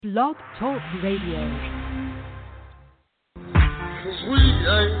Blog Talk Radio. 'Cause we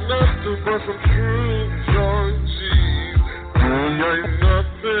ain't nothing but some true young G's. We ain't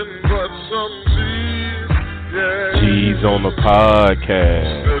nothing but some G's. Yeah. G's on the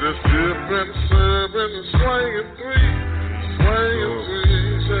podcast. That is dipping, serving, swinging threes. Yeah.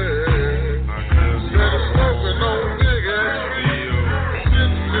 That is smoking on big ass weed.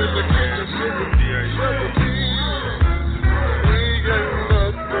 Sitting in the kitchen, sipping teas. We ain't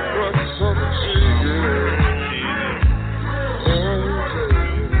nothing but some G's. Yeah.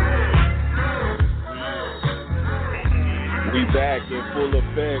 We back in full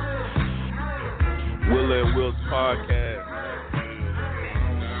effect. Willa Wiltz podcast,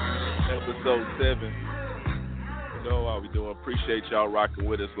 episode 7. You know how we doing? Appreciate y'all rocking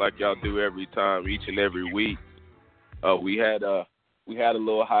with us like y'all do every time, each and every week. We had a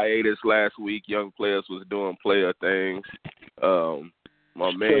little hiatus last week. Young players was doing player things. My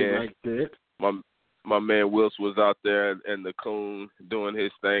man Wiltz was out there in the Coon doing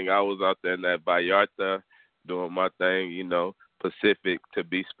his thing. I was out there in that Vallarta doing my thing, you know, Pacific to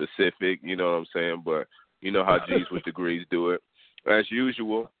be specific, you know what I'm saying? But you know how G's with degrees do it. As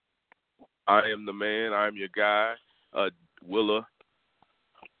usual, I am the man. I am your guy, Willa,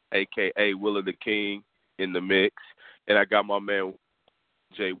 a.k.a. Willa the King, in the mix. And I got my man,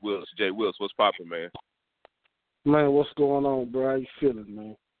 J Wiltz. J Wiltz, what's poppin', man? Man, what's going on, bro? How you feeling,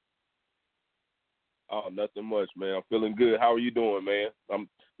 man? Oh, nothing much, man. I'm feeling good. How are you doing, man?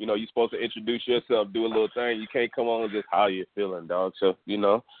 You're supposed to introduce yourself, do a little thing. You can't come on and just how you feeling, dog. So,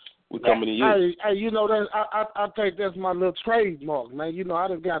 we're coming to you. Hey, that I think that's my little trademark, man. I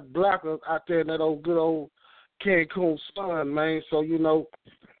done got blacker out there in that good old Cancun sun, man. So,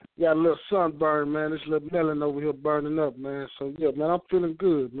 got a little sunburn, man. This little melon over here burning up, man. So, yeah, man, I'm feeling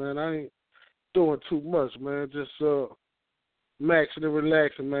good, man. I ain't doing too much, man. Just maxing and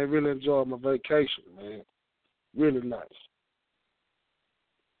relaxing, man. Really enjoying my vacation, man. Really nice.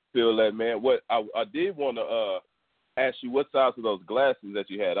 Feel that, man. What I did want to ask you, what size are those glasses that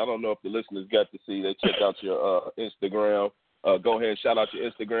you had? I don't know if the listeners got to see. They checked out your Instagram. Go ahead and shout out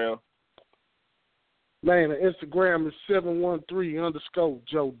your Instagram. Man, the Instagram is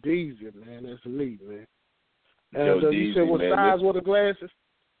 713_Joe Deezy, man. That's me, man. And you said what size were the glasses?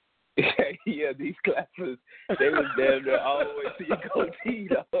 Yeah, these glasses, they was damn near all the way to your goatee,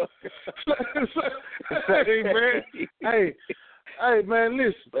 dog. Hey, man,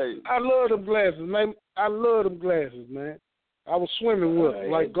 listen. Hey. I love them glasses, man. I was swimming with them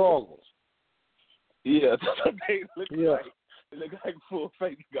like goggles. Yeah, they look like. They look like full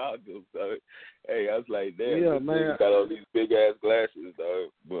face goggles, dog. Hey, I was like, damn, yeah, this man. got all these big ass glasses,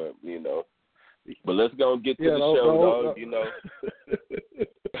 dog. But but let's go and get to the show, dog.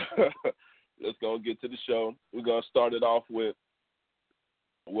 Let's go and get to the show. We're gonna start it off with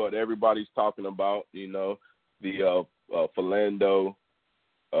what everybody's talking about. The Philando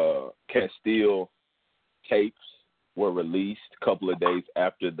Castile tapes were released a couple of days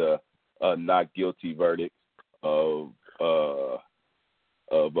after the not guilty verdict of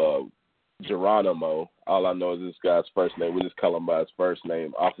Geronimo. All I know is this guy's first name. We just call him by his first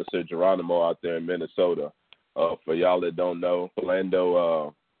name, Officer Geronimo, out there in Minnesota. For y'all that don't know,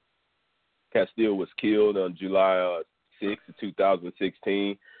 Philando Castile was killed on July 6th,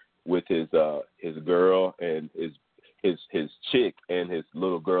 2016, with his girl and his chick and his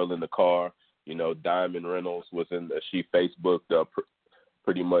little girl in the car. Diamond Reynolds was in. She Facebooked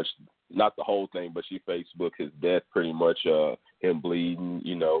pretty much, not the whole thing, but she Facebooked his death, pretty much him bleeding,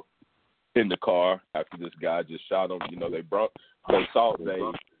 in the car after this guy just shot him.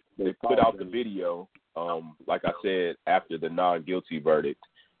 They put out the video, like I said, after the non-guilty verdict.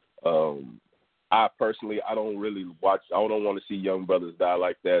 I personally, I don't really watch. I don't want to see young brothers die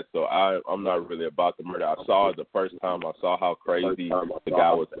like that. So I'm not really about the murder. I saw it the first time. I saw how crazy the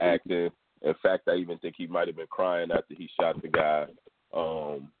guy was acting. In fact, I even think he might have been crying after he shot the guy.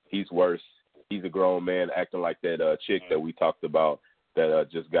 He's worse. He's a grown man acting like that chick that we talked about that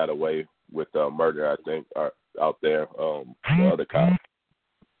just got away with murder, I think, out there, the other cop.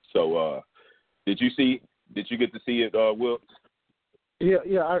 So did you get to see it, Will?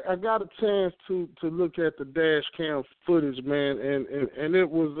 Yeah, I got a chance to look at the dash cam footage, man, and it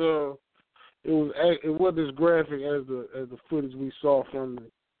wasn't as graphic as the footage we saw from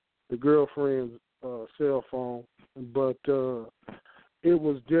the girlfriend's cell phone, but it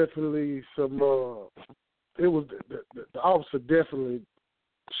was definitely some. It was the officer definitely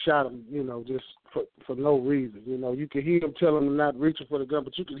shot him, just for no reason. You could hear him telling him not reaching for the gun,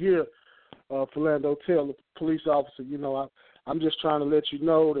 but you could hear Philando tell the police officer, I'm just trying to let you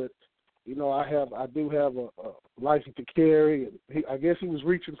know that I do have a license to carry. And I guess he was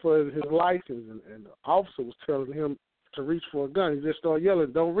reaching for his license, and the officer was telling him to reach for a gun. He just started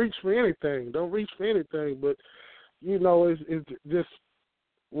yelling, "Don't reach for anything! Don't reach for anything!" But it's just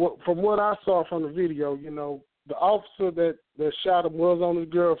from what I saw from the video. The officer that shot him was on his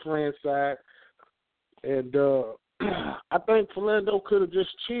girlfriend's side, and I think Philando could have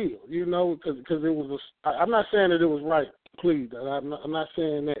just chilled, because it was. I'm not saying that it was right. Please, I'm not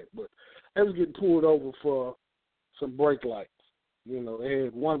saying that, but they was getting pulled over for some brake lights. They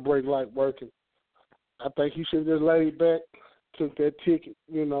had one brake light working. I think he should have just laid back, took that ticket.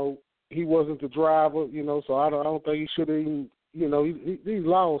 He wasn't the driver. So I don't think he should have even. These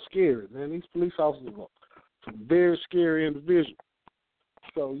laws scary, man. These police officers are some very scary individuals.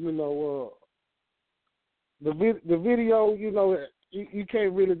 So the video, you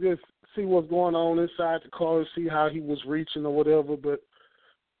can't really just see what's going on inside the car and see how he was reaching or whatever. But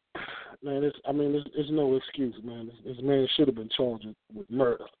man, it's no excuse, man. This man should have been charged with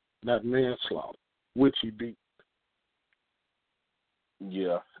murder, not manslaughter, which he did.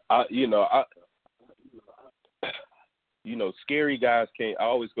 Yeah, scary guys can't. I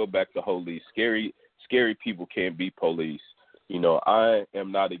always go back to police. Scary people can't be police. I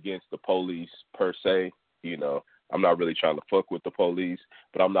am not against the police per se. I'm not really trying to fuck with the police,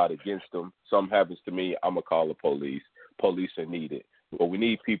 but I'm not against them. Something happens to me, I'm gonna call the police. Police are needed, but we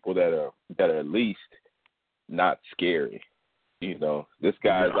need people that are at least not scary. This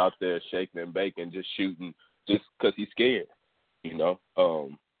guy's out there shaking and baking, just shooting, just because he's scared.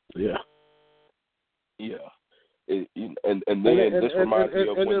 Yeah. And then this reminds me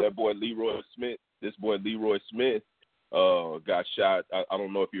of when that boy Leroy Smith got shot. I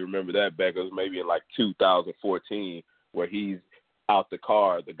don't know if you remember that back. It was maybe in like 2014 where he's out the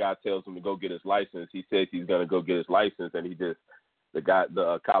car. The guy tells him to go get his license. He says he's going to go get his license, and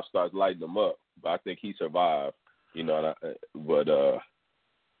the cop starts lighting him up. But I think he survived. But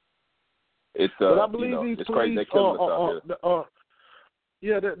I believe these it's police crazy they killing us out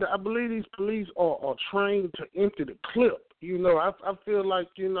here. I believe these police are trained to empty the clip. I feel like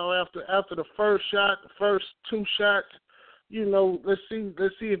after the first shot, the first two shots, let's see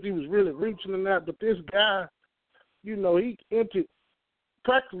if he was really reaching or not. But this guy, he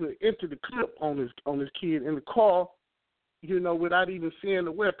practically emptied the clip on his kid in the car, without even seeing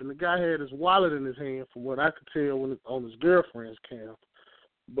the weapon. The guy had his wallet in his hand, from what I could tell on his girlfriend's cam.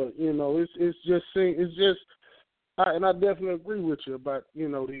 But it's just. And I definitely agree with you about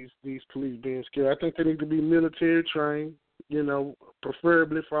these police being scared. I think they need to be military trained,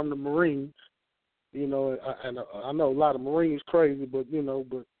 preferably from the Marines. And I know a lot of Marines crazy, but no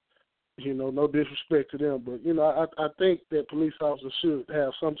disrespect to them. But I think that police officers should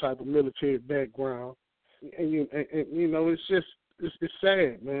have some type of military background. And it's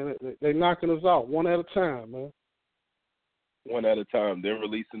sad, man. They're knocking us out one at a time, man. One at a time. They're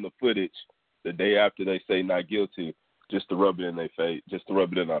releasing the footage the day after they say not guilty, just to rub it in their face, just to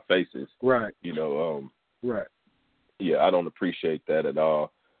rub it in our faces. Right. Right. Yeah, I don't appreciate that at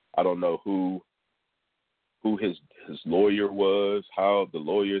all. I don't know who his lawyer was, how the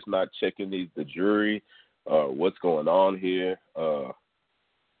lawyer's not checking the jury, what's going on here.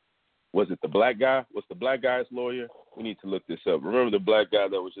 Was it the black guy? Was the black guy's lawyer? We need to look this up. Remember the black guy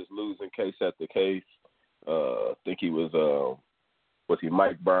that was just losing case after case? I think he was he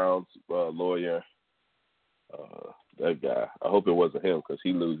Mike Brown's lawyer? That guy. I hope it wasn't him because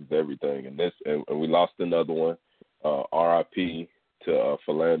he loses everything. And we lost another one. R.I.P. to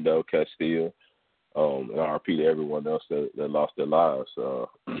Philando Castile. And R.I.P. to everyone else that lost their lives to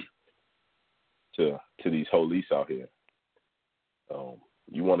these police out here.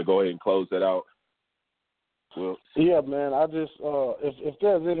 You want to go ahead and close that out? Well, yeah, man. I just if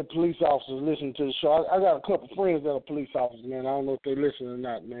there's any police officers listening to the show, I got a couple friends that are police officers, man. I don't know if they listen or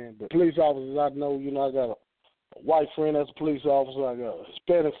not, man. But police officers, I know, I got a white friend that's a police officer, I got a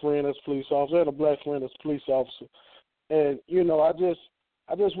Hispanic friend that's a police officer, and a black friend that's a police officer. And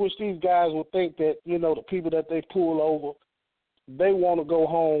I just wish these guys would think that the people that they pull over, they want to go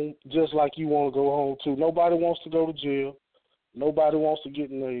home just like you want to go home too. Nobody wants to go to jail. Nobody wants to get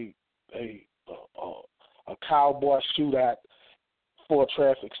in a cowboy shootout for a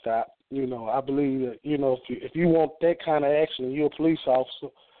traffic stop. I believe that, if you want that kind of action and you're a police officer,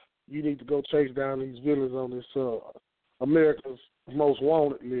 you need to go chase down these villains on this America's Most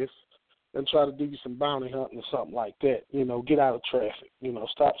Wanted list and try to do some bounty hunting or something like that. Get out of traffic.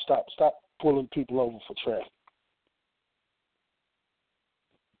 Stop pulling people over for traffic.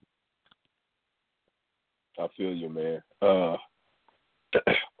 I feel you, man.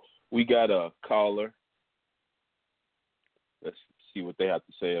 We got a caller. Let's see what they have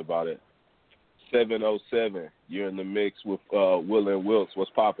to say about it. 707. You're in the mix with Willa Wiltz.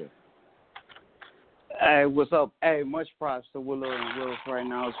 What's popping? Hey, what's up? Hey, much props to Willa Wiltz right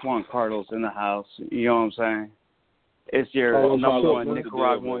now. It's Juan Carlos in the house. You know what I'm saying? It's your number one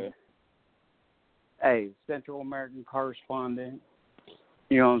Nicaraguan. Hey, Central American correspondent.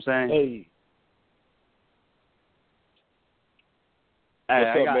 You know what I'm saying? Hey. I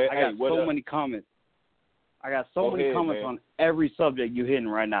got so many comments. I got so many comments on every subject you're hitting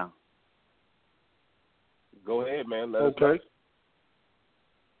right now. Go ahead, man. Let us know.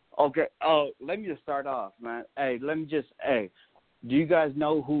 Okay. Let me just start off, man. Hey, do you guys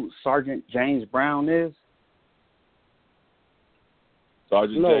know who Sergeant James Brown is?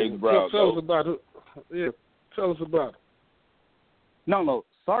 Sergeant James Brown. Tell us about it. Yeah, tell us about it. No,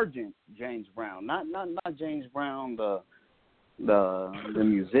 Sergeant James Brown, not James Brown, the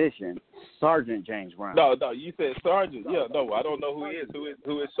musician. Sergeant James Brown. No, you said Sergeant. Yeah, no, I don't know who he is.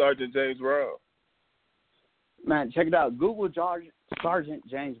 Who is Sergeant James Brown? Man, check it out. Google Sergeant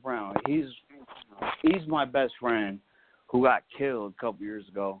James Brown. He's my best friend who got killed a couple years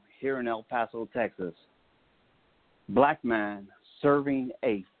ago here in El Paso, Texas. Black man serving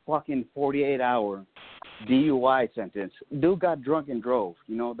a fucking 48-hour DUI sentence. Dude got drunk and drove.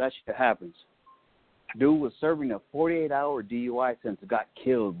 You know, that shit happens. Dude was serving a 48-hour DUI sentence, got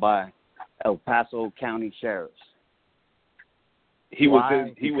killed by El Paso County sheriffs. He was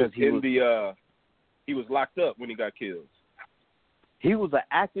locked up when he got killed. He was an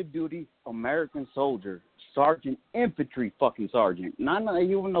active duty American soldier, sergeant, infantry fucking sergeant. He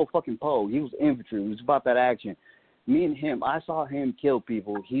wasn't no fucking Poe. He was infantry. It was about that action. Me and him, I saw him kill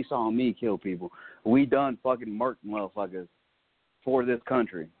people. He saw me kill people. We done fucking murked motherfuckers for this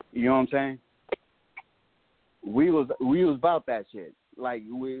country. You know what I'm saying? We was about that shit. Like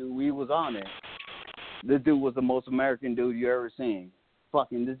we was on it. This dude was the most American dude you ever seen.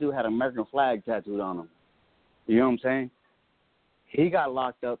 Fucking this dude had an American flag tattooed on him. You know what I'm saying? He got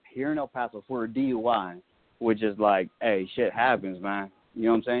locked up here in El Paso for a DUI, which is like, hey, shit happens, man. You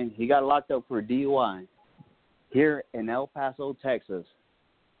know what I'm saying? He got locked up for a DUI here in El Paso, Texas,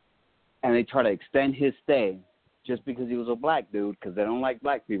 and they try to extend his stay just because he was a black dude, because they don't like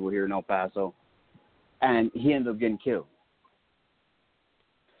black people here in El Paso, and he ended up getting killed.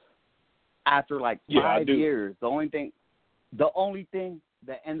 After like 5 years, the only thing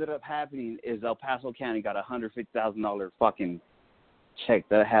that ended up happening is El Paso County got a $150,000 fucking check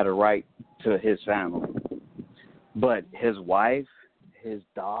that had a right to his family. But his wife, his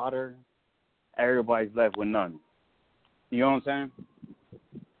daughter, everybody's left with none. You know what I'm saying?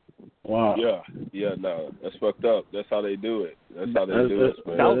 Wow. Yeah, no, that's fucked up. That's how they do it. That's how they do it,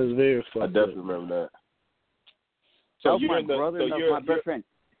 man. That is very fucked up. I definitely remember that. So that was my brother, that was my best friend.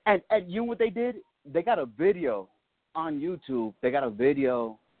 And you know what they did? They got a video on YouTube. They got a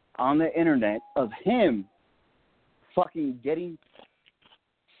video on the internet of him fucking getting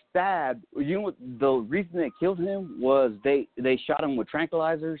stabbed. You know what? The reason they killed him was they shot him with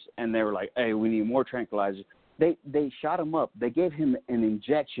tranquilizers, and they were like, hey, we need more tranquilizers. They shot him up. They gave him an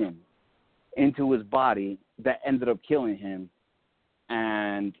injection into his body that ended up killing him.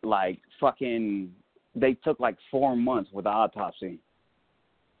 And, like, fucking, they took, like, 4 months with the autopsy.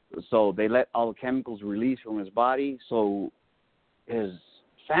 So they let all the chemicals release from his body, so his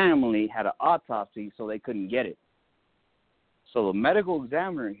family had an autopsy so they couldn't get it. So the medical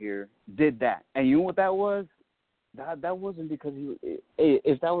examiner here did that. And you know what that was? That wasn't because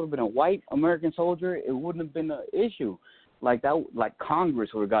if that would have been a white American soldier, it wouldn't have been an issue. Like Congress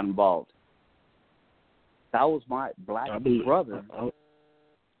would have got involved. That was my black brother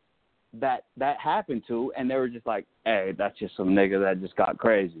that happened to, and they were just like, hey, that's just some nigga that just got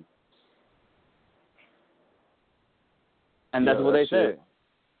crazy. And that's what they said.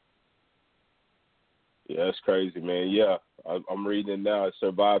 Yeah, that's crazy, man. Yeah, I'm reading it now. He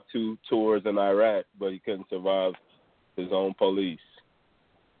survived 2 tours in Iraq, but he couldn't survive his own police.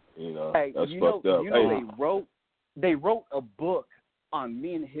 You know, hey, that's fucked up. They wrote a book on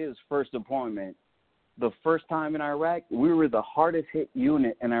me and his first deployment. The first time in Iraq, we were the hardest hit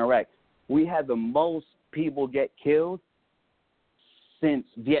unit in Iraq. We had the most people get killed since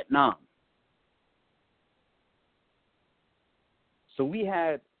Vietnam. So we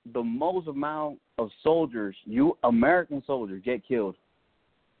had the most amount of soldiers, American soldiers, get killed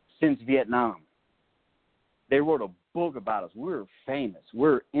since Vietnam. They wrote a book about us. We were famous. We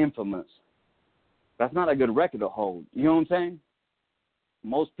were infamous. That's not a good record to hold. You know what I'm saying?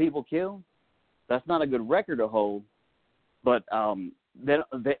 Most people killed. That's not a good record to hold. But they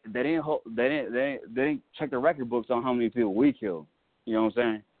didn't check the record books on how many people we killed. You know what I'm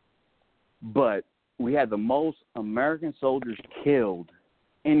saying? But we had the most American soldiers killed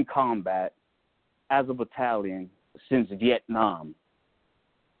in combat as a battalion since Vietnam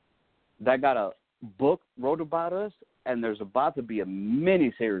that got a book wrote about us, and there's about to be a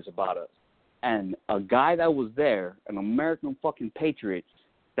mini-series about us. And a guy that was there, an American fucking patriot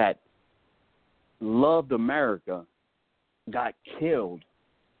that loved America, got killed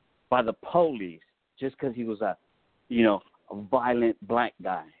by the police just because he was a violent black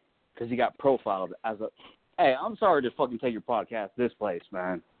guy, because he got profiled as a. Hey, I'm sorry to fucking take your podcast this place,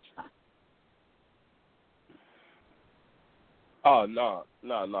 man. Oh no,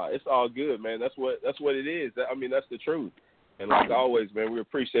 it's all good, man. That's what it is. I mean, that's the truth. And like always, man, we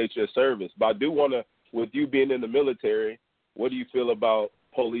appreciate your service. But I do want to, with you being in the military, what do you feel about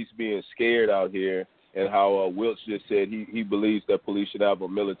police being scared out here, and how Wiltz just said he believes that police should have a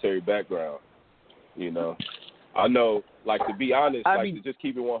military background? You know, I know, like, to be honest, to just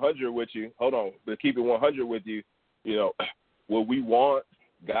keep it 100 with you. Hold on, to keep it 100 with you, you know, what we want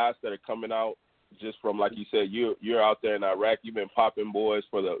guys that are coming out just from, like you said, you're out there in Iraq. You've been popping boys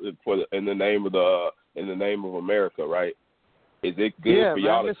in the name of America, right? Is it good for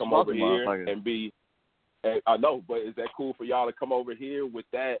y'all to come over here and be? I know, but is that cool for y'all to come over here with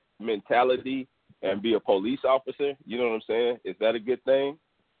that mentality and be a police officer? You know what I'm saying? Is that a good thing?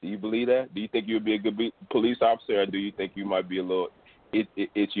 Do you believe that? Do you think you would be a good police officer, or do you think you might be a little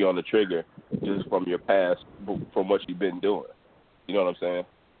itchy on the trigger just from your past, from what you've been doing? You know what I'm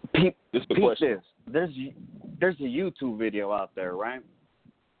saying? This is the question. There's a YouTube video out there, right?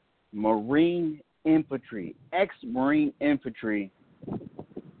 Marine infantry, ex-Marine infantry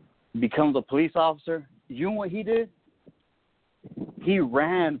becomes a police officer. You know what he did? He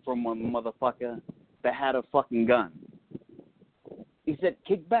ran from a motherfucker that had a fucking gun. He said,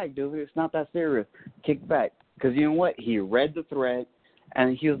 kick back, dude. It's not that serious. Kick back. Because you know what? He read the threat,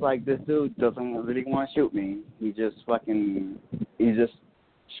 and he was like, this dude doesn't really want to shoot me. He's just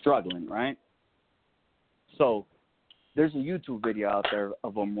struggling, right? So there's a YouTube video out there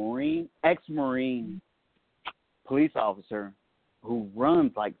of a ex-Marine police officer who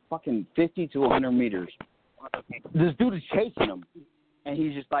runs like fucking 50 to 100 meters. This dude is chasing him. And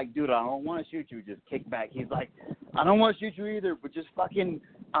he's just like, dude, I don't want to shoot you. Just kick back. He's like, I don't want to shoot you either, but just fucking,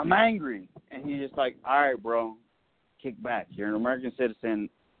 I'm angry. And he's just like, all right, bro, kick back. You're an American citizen.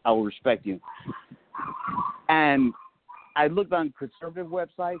 I will respect you. And I looked on conservative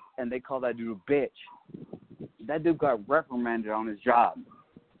websites, and they call that dude a bitch. That dude got reprimanded on his job.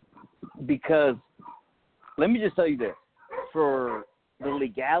 Because, let me just tell you this. For the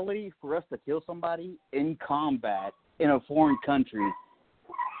legality for us to kill somebody in combat in a foreign country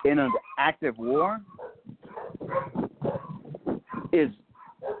in an active war is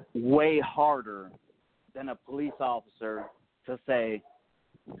way harder than a police officer to say,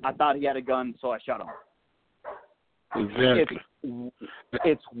 I thought he had a gun, so I shot him. Exactly.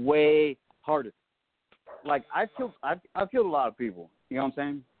 It's way harder. Like, I've killed a lot of people. You know what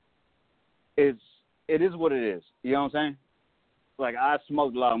I'm saying? It is what it is. You know what I'm saying? Like, I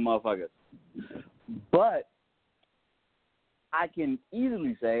smoked a lot of motherfuckers. But I can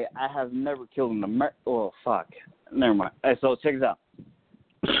easily say I have never killed an American. Oh, fuck. Never mind. Hey, so check this out.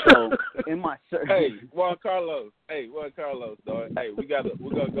 So, in my Juan Carlos, dog. Hey, we're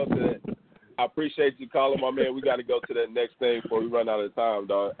gonna go to that. I appreciate you calling, my man. We got to go to that next thing before we run out of time,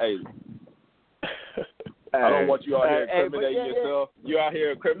 dog. Hey. I don't want you out here incriminating yourself. You out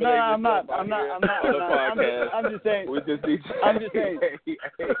here incriminating yourself. I'm not. I'm just saying.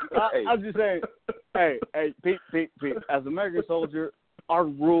 Hey, Pete. As an American soldier, our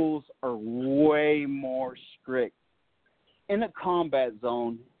rules are way more strict. In a combat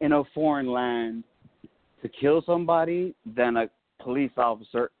zone, in a foreign land, to kill somebody than a police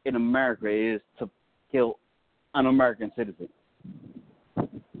officer in America is to kill an American citizen.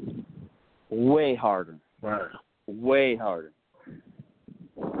 Way harder. Right. Way harder.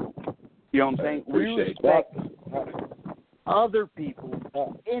 You know what I'm saying? We respect other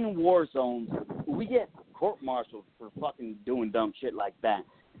people in war zones. We get court-martialed for fucking doing dumb shit like that.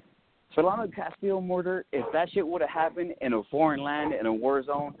 Philando Castile murder, if that shit would have happened in a foreign land, in a war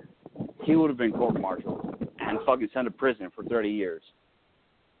zone, he would have been court-martialed and fucking sent to prison for 30 years.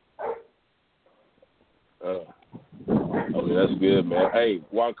 Okay, that's good, man. Hey,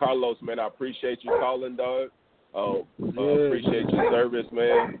 Juan Carlos, man, I appreciate you calling, dog. Appreciate your service,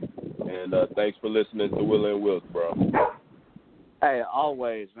 man. And thanks for listening to Willa and Wiltz, bro. Hey,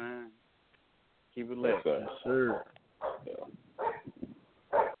 always, man. Keep it lit. Yes, sir.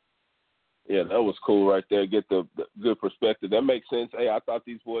 Yeah, that was cool right there. Get the good perspective. That makes sense. Hey, I thought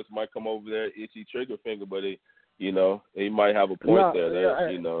these boys might come over there itchy trigger finger, but You know, he might have a point there.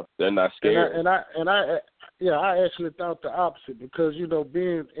 They're not scared. I actually thought the opposite because, you know,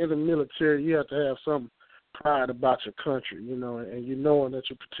 being in the military, you have to have some pride about your country, you know, and you knowing that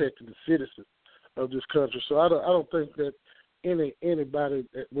you're protecting the citizens of this country. So I don't think that anybody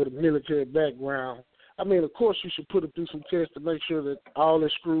with a military background, I mean, of course you should put it through some tests to make sure that all the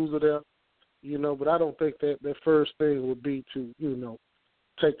screws are there, you know, but I don't think that first thing would be to, you know,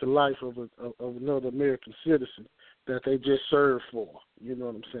 take the life of another American citizen that they just served for. You know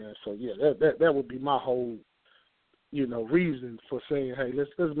what I'm saying? So yeah, that would be my whole, you know, reason for saying, hey,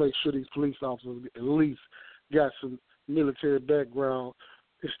 let's make sure these police officers at least got some military background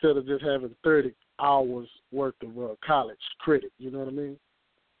instead of just having 30 hours worth of college credit. You know what I mean?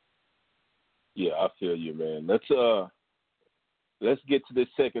 Yeah, I feel you, man. Let's get to this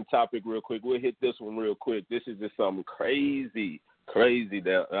second topic real quick. We'll hit this one real quick. This is just something crazy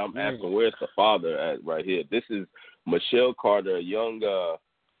that I'm asking, where's the father at right here? This is Michelle Carter, a young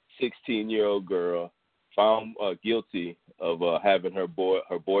 16-year-old girl, found guilty of having her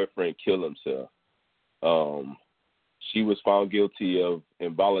boyfriend kill himself. She was found guilty of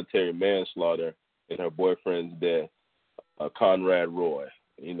involuntary manslaughter in her boyfriend's death, Conrad Roy.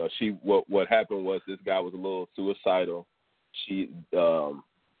 You know, what happened was this guy was a little suicidal. She was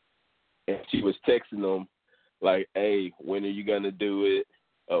texting him like, "Hey, when are you gonna do it?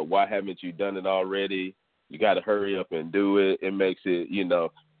 Why haven't you done it already? You got to hurry up and do it. It makes it,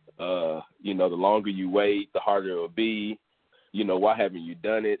 the longer you wait, the harder it will be. You know, why haven't you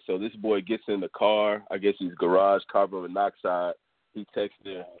done it?" So this boy gets in the car. I guess he's garage, carbon monoxide. He texts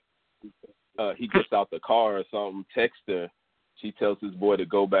her. He gets out the car or something, texts her. She tells this boy to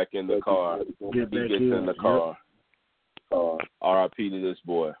go back in the car. He gets in the car. R.I.P. to this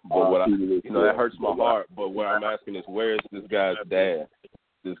boy. But that hurts my heart. But what I'm asking is, where is this guy's dad?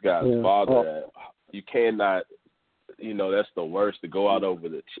 This guy's father at? You cannot, that's the worst, to go out over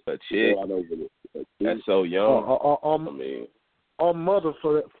a chick. That's so young. Our mother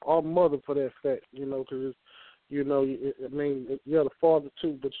for that fact, because the father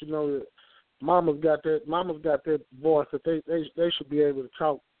too, but mama's got that voice that they should be able to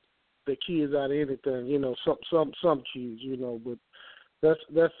talk the kids out of anything, some kids, but that's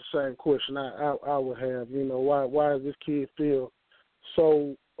the same question I would have, why does this kid feel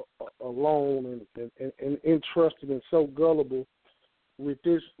so alone and interested and so gullible with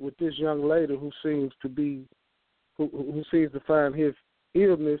this young lady who seems to find his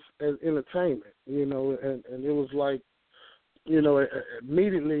illness as entertainment, and it was like,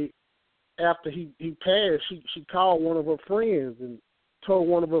 immediately after he passed, she called one of her friends and told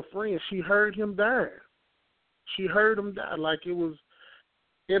one of her friends she heard him die. She heard him die like it was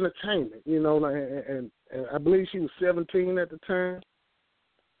entertainment, and I believe she was 17 at the time.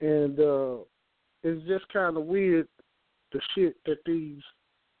 And it's just kind of weird, the shit that these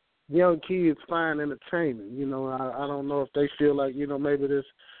young kids find entertaining. I don't know if they feel like, maybe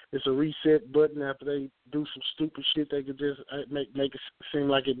it's a reset button after they do some stupid shit. They could just make it seem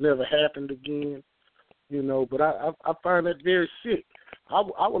like it never happened again. But I find that very sick.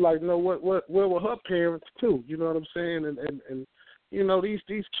 I would like to know where were her parents too. You know what I'm saying? And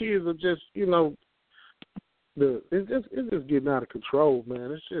these kids are just it's just getting out of control,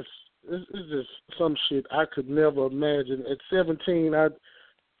 man. It's just some shit I could never imagine. At 17,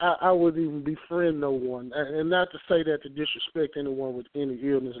 I wouldn't even befriend no one, and not to say that to disrespect anyone with any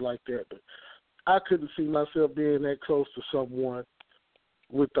illness like that, but I couldn't see myself being that close to someone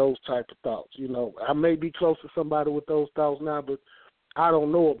with those type of thoughts. I may be close to somebody with those thoughts now, but I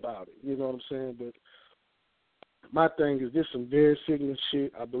don't know about it. You know what I'm saying? But my thing is, this some very sickening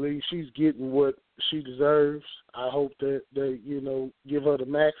shit. I believe she's getting what she deserves. I hope that they, give her the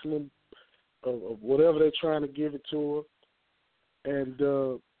maximum of whatever they're trying to give it to her. And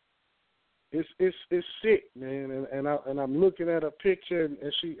it's sick, man. And I'm looking at her picture,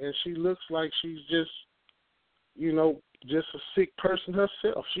 and she looks like she's just, just a sick person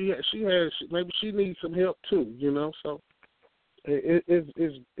herself. She has maybe she needs some help too, So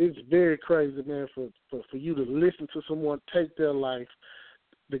it's very crazy, man, for you to listen to someone take their life.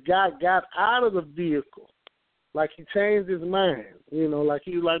 The guy got out of the vehicle, like he changed his mind, like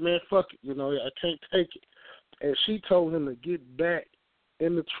he was like, man, fuck it, I can't take it. And she told him to get back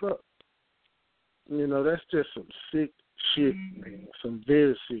in the truck. That's just some sick shit, man. Some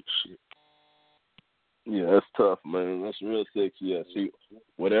very sick shit. Yeah, that's tough, man. That's real sick. Yeah,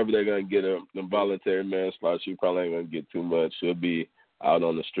 whatever they're gonna get her involuntary manslaughter, she probably ain't gonna get too much. She'll be out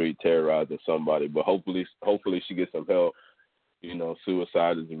on the street terrorizing somebody. But hopefully she gets some help.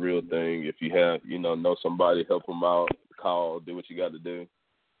 Suicide is a real thing. If you have, know somebody, help them out. Call, do what you got to do.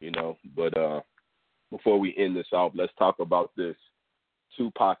 But before we end this off, let's talk about this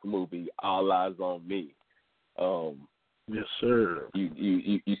Tupac movie, All Eyes on Me. Yes, sir. You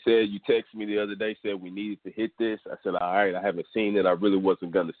said, you texted me the other day, said we needed to hit this. I said, all right, I haven't seen it. I really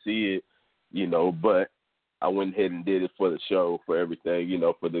wasn't going to see it, but I went ahead and did it for the show, for everything,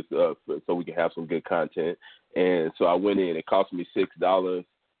 for this, so we can have some good content. And so I went in. It cost me $6,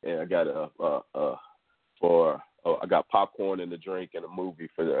 and I got I got popcorn and a drink and a movie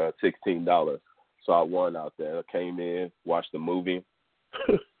for $16. So I won out there. I came in, watched the movie.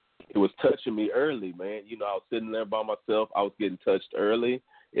 It was touching me early, man. I was sitting there by myself. I was getting touched early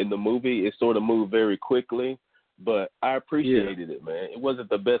in the movie. It sort of moved very quickly, but I appreciated it, man. It wasn't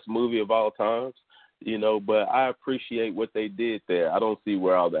the best movie of all times, but I appreciate what they did there. I don't see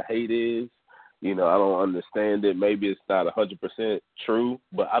where all the hate is. I don't understand it. Maybe it's not 100% true,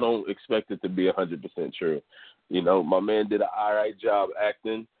 but I don't expect it to be 100% true. My man did an all right job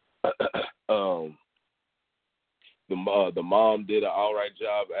acting. The mom did an all right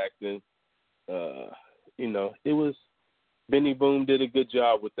job acting. It was Benny Boom did a good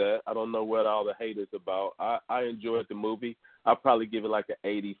job with that. I don't know what all the hate is about. I enjoyed the movie. I'd probably give it like an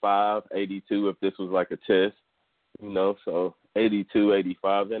 85, 82 if this was like a test. So 82,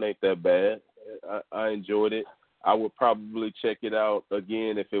 85, that ain't that bad. I enjoyed it. I would probably check it out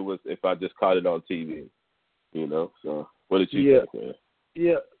again if I just caught it on TV. So what did you think, man?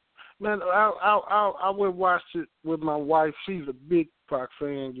 Yeah. Man, I went and watched it with my wife. She's a big Pac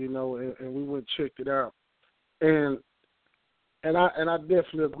fan, and we went and checked it out. And I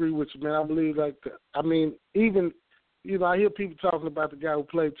definitely agree with you, man. I believe even I hear people talking about the guy who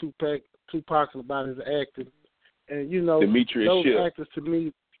played Tupac and about his acting, and Demetrius those Shipp. actors to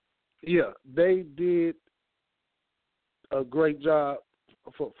me, they did a great job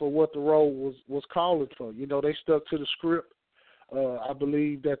for what the role was calling for. They stuck to the script. I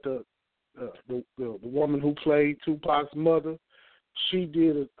believe that the woman who played Tupac's mother, she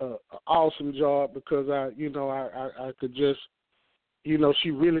did an awesome job because I could just,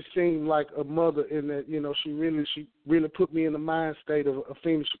 she really seemed like a mother in that, she really put me in the mind state of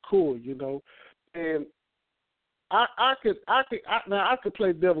Afeni Shakur, and I could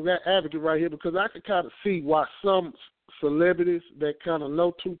play devil's advocate right here because I could kind of see why some celebrities that kind of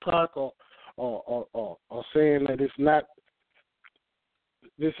know Tupac are saying that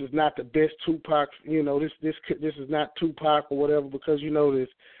this is not the best Tupac, this is not Tupac or whatever because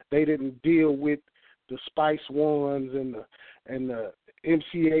they didn't deal with the Spice Ones and the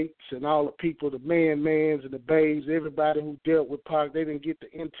MC8s and all the people, the Mans and the Babes, everybody who dealt with Pac, they didn't get the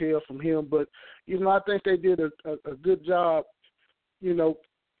intel from him. But I think they did a good job,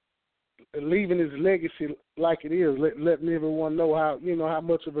 leaving his legacy like it is, letting everyone know how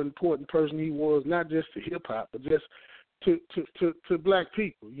much of an important person he was, not just to hip hop, but just to black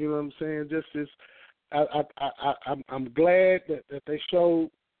people. You know what I'm saying? Just as I'm glad that they showed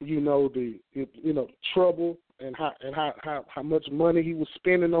the trouble and how much money he was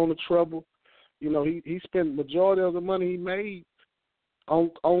spending on the trouble. He spent the majority of the money he made on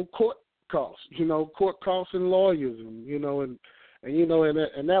court costs. Court costs and lawyers, and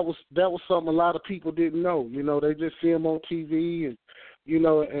that was something a lot of people didn't know. They just see him on TV,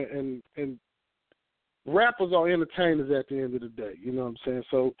 and rappers are entertainers at the end of the day. You know what I'm saying?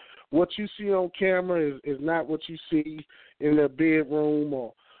 So what you see on camera is not what you see in their bedroom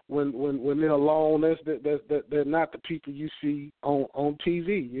or when they're alone. They're not the people you see on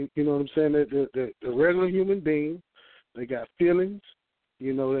TV. You know what I'm saying? They're regular human beings. They got feelings.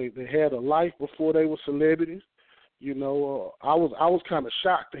 They had a life before they were celebrities. I was kind of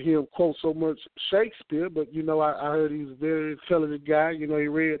shocked to hear him quote so much Shakespeare, but I heard he was a very intelligent guy. He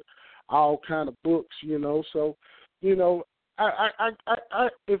read all kind of books. So if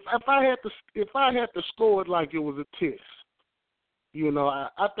I had to score it like it was a test,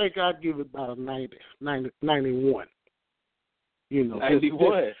 I think I'd give it about a 91. 91.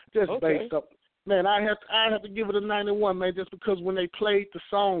 Just okay. Based up. Man, I have to give it a 91, man, just because when they played the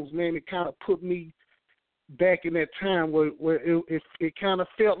songs, man, it kind of put me back in that time where it kind of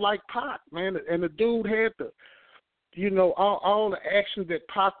felt like Pac, man, and the dude had all the action that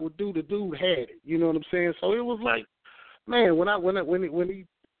Pac would do, the dude had it. You know what I'm saying? So it was like, man, when he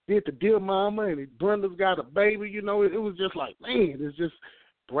did the Dear Mama and Brenda's Got a Baby, it was just like, man, it's just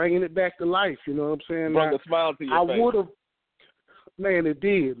bringing it back to life. You know what I'm saying? Brought a smile to your face. I would have, man, it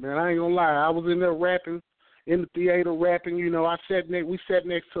did, man. I ain't gonna lie. I was in there rapping, in the theater rapping. We sat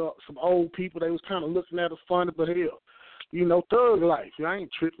next to some old people. They was kind of looking at us funny, but hell, thug life. I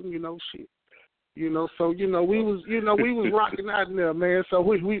ain't tripping, shit. So we was rocking out in there, man. So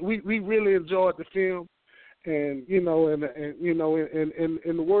we really enjoyed the film, And you know, and you know, in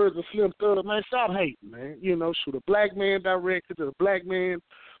the words of Slim Thug, man, stop hating, man. You know, should a black man directed, a black man,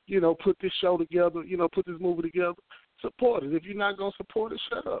 you know, put this show together, you know, put this movie together, support it. If you're not gonna support it,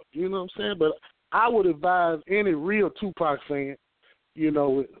 shut up. You know what I'm saying? But I would advise any real Tupac fan, you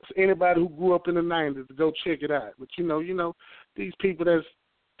know, anybody who grew up in the '90s to go check it out. But you know, these people that's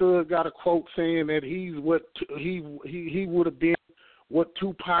Thug got a quote saying that he's what he would have been what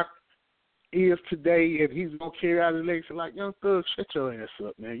Tupac is today, and he's gonna carry out his legacy. Like, young Thug, shut your ass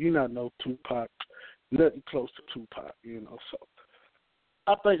up, man. You're not no Tupac, nothing close to Tupac, you know. So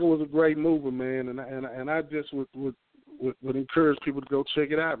I think it was a great movie, man, and I just would encourage people to go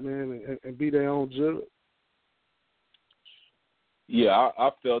check it out, man, and be their own judge. Yeah, I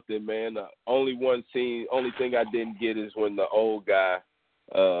felt it, man. Only thing I didn't get is when the old guy,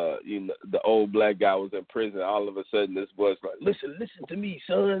 you know, the old black guy was in prison. All of a sudden, this boy's like, listen to me,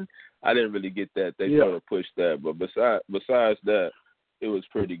 son. I didn't really get that. They sort of pushed that, but besides that, it was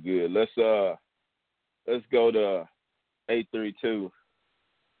pretty good. Let's go to 832.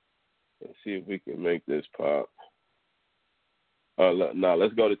 Let's see if we can make this pop. No,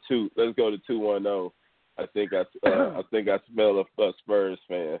 let's go to 210. I think I smell a Spurs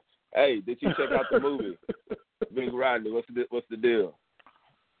fan. Hey, did you check out the movie? Big Rodney, what's the deal?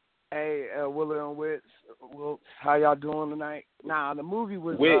 Hey, Willa Wiltz, how y'all doing tonight? Nah, the movie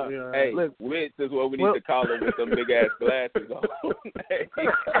was. Wiltz is what we need to call him with them big ass glasses on. Hey,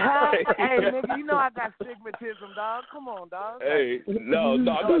 nigga, you know I got stigmatism, dog. Come on, dog. Hey, no, I'm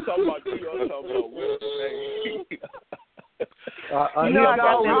not talking about you. I'm talking about Wiltz. Hey. You know I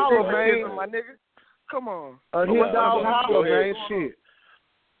got stigmatism, my nigga. Come on. Dog holler, man. Shit.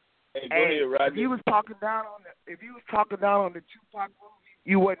 Hey, go ahead, Rodney. If you was talking down on the Tupac movie,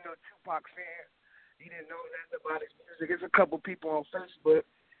 you wasn't a Tupac fan. You didn't know nothing about his music. There's a couple people on Facebook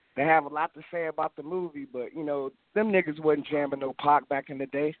that have a lot to say about the movie, but, you know, them niggas wasn't jamming no Pac back in the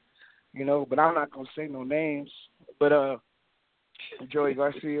day, you know, but I'm not going to say no names. But, Joey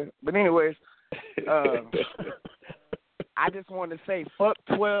Garcia. But anyways, I just wanted to say fuck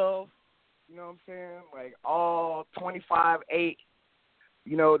 12, you know what I'm saying? Like all 25-8,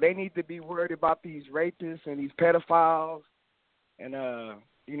 you know, they need to be worried about these rapists and these pedophiles. And,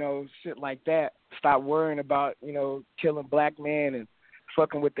 you know, shit like that. Stop worrying about, you know, killing black men and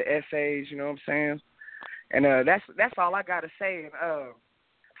fucking with the essays, you know what I'm saying? And that's all I got to say. And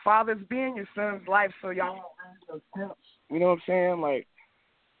fathers, be in your son's life so y'all don't raise those pimps. You know what I'm saying?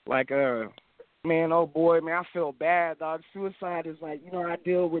 Like, man, oh boy, man, I feel bad, dog. Suicide is like, you know, I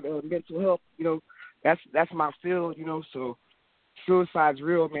deal with mental health. You know, that's my field, you know, so suicide's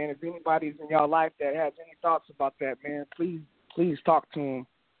real, man. If anybody's in your life that has any thoughts about that, man, please talk to them.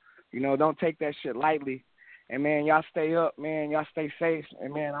 You know, don't take that shit lightly. And, man, y'all stay up, man. Y'all stay safe.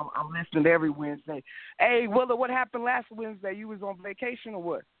 And, man, I'm listening every Wednesday. Hey, Willa, what happened last Wednesday? You was on vacation or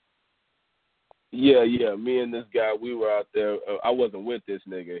what? Yeah. Me and this guy, we were out there. I wasn't with this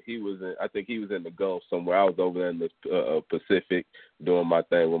nigga. I think he was in the Gulf somewhere. I was over there in the Pacific doing my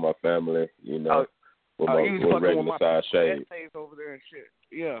thing with my family, you know, with regular size shades. Over there and shit.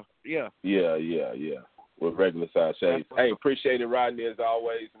 Yeah. Yeah. With regular size shades. Hey, appreciate it, Rodney, as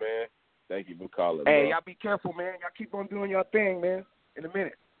always, man. Thank you for calling. Hey, bro. Y'all be careful, man. Y'all keep on doing your thing, man. In a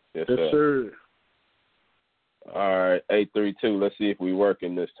minute. Yes, sir. All right, 832. Let's see if we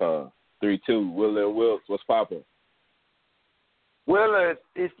working this time. 32. Willa Wiltz, what's poppin'? Willa,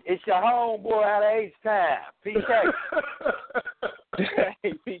 it's your homeboy out of H-Time, PK.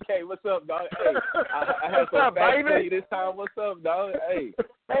 Hey, PK, what's up, dog? Hey, I had some facts for you this time. What's up, dog? Hey,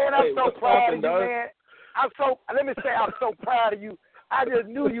 man, I'm so proud of you, man. Let me say, I'm so proud of you. I just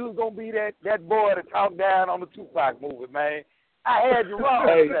knew you was gonna be that boy to talk down on the Tupac movie, man. I had you wrong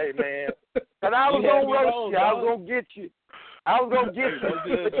today, man. And I was gonna roast you. I was gonna get you.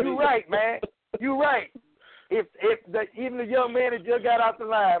 But you right, man. You right. Even the young man that just got out the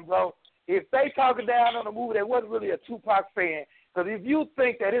line, bro, if they talking down on a movie that wasn't really a Tupac fan, because if you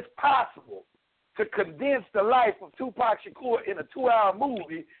think that it's possible to condense the life of Tupac Shakur in a 2-hour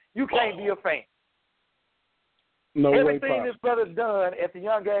movie, you can't be a fan. No Everything this brother's done at the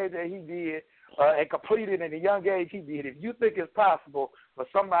young age that he did and completed in the young age he did, if you think it's possible for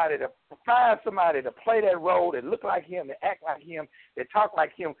somebody to find somebody to play that role, that look like him, that act like him, that talk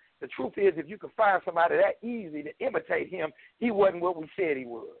like him, the truth is if you can find somebody that easy to imitate him, he wasn't what we said he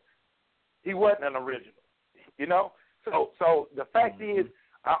was. He wasn't an original, you know? So the fact is,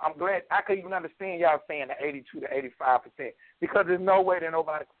 I'm glad I could even understand y'all saying the 82 to 85%, because there's no way that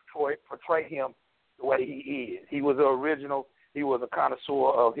nobody could portray him the way he is. He was an original. He was a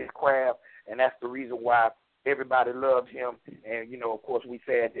connoisseur of his craft, and that's the reason why Everybody loved him, and, you know, of course, we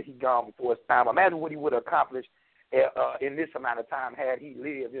said that he gone before his time. Imagine what he would have accomplished in this amount of time had he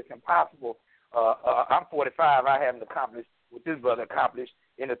lived. It's impossible. I'm 45. I haven't accomplished what this brother accomplished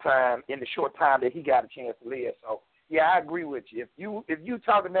in the short time that he got a chance to live. So, yeah, I agree with you. If you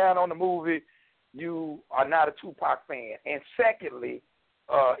talking down on the movie, you are not a Tupac fan. And secondly,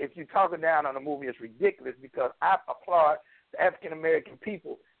 if you're talking down on the movie, it's ridiculous because I applaud the African-American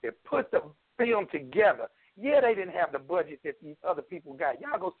people that put the film together. Yeah, they didn't have the budget that these other people got.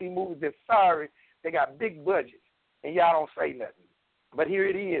 Y'all go see movies that's sorry. They got big budgets, and y'all don't say nothing. But here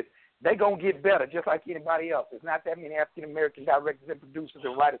it is. They going to get better just like anybody else. There's not that many African-American directors and producers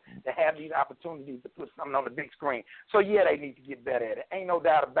and writers that have these opportunities to put something on the big screen. So, yeah, they need to get better at it. Ain't no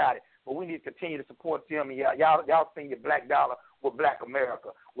doubt about it. But we need to continue to support them. And y'all sing your black dollar with Black America.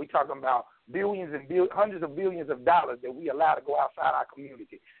 We talking about billions and hundreds of billions of dollars that we allow to go outside our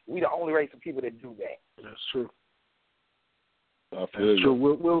community. We the only race of people that do that. That's true. I feel you. So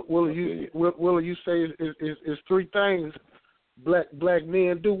Will you say is three things black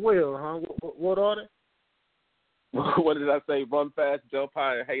men do well, huh? What are they? What did I say? Run fast, jump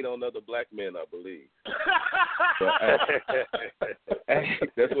high, and hate on other black men, I believe. Hey,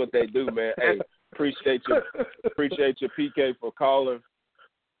 that's what they do, man. Hey, appreciate your PK for calling.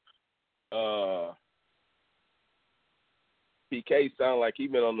 PK sound like he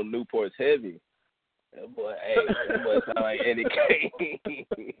been on the Newports heavy. That boy sound like Eddie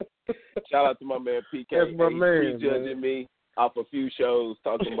Kane. Shout out to my man PK. That's my man, prejudging me off a few shows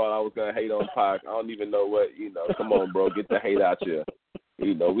talking about I was gonna hate on Pac. I don't even know what, come on, bro, get the hate out here.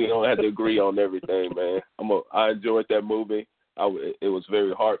 We don't have to agree on everything, man. I enjoyed that movie. It was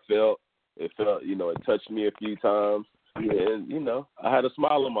very heartfelt. It felt, it touched me a few times. And, I had a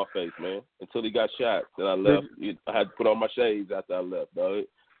smile on my face, man, until he got shot. Then I left. I had to put on my shades after I left, dog.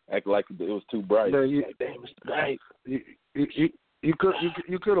 Acting like it was too bright. Man, damn, it's bright. You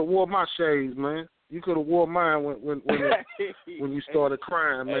could have wore my shades, man. You could have wore mine when you started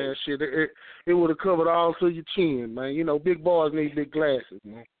crying, man. Shit, it would have covered all to your chin, man. Big boys need big glasses,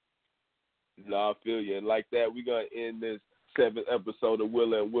 man. No, I feel you. And like that, we're going to end this 7th episode of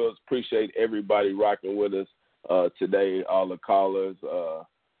Willa and Wiltz. Appreciate everybody rocking with us today, all the callers,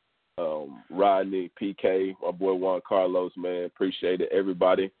 Rodney, PK, my boy Juan Carlos, man. Appreciate it,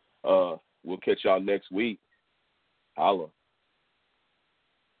 everybody. We'll catch y'all next week. Holla.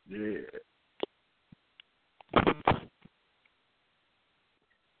 Yeah.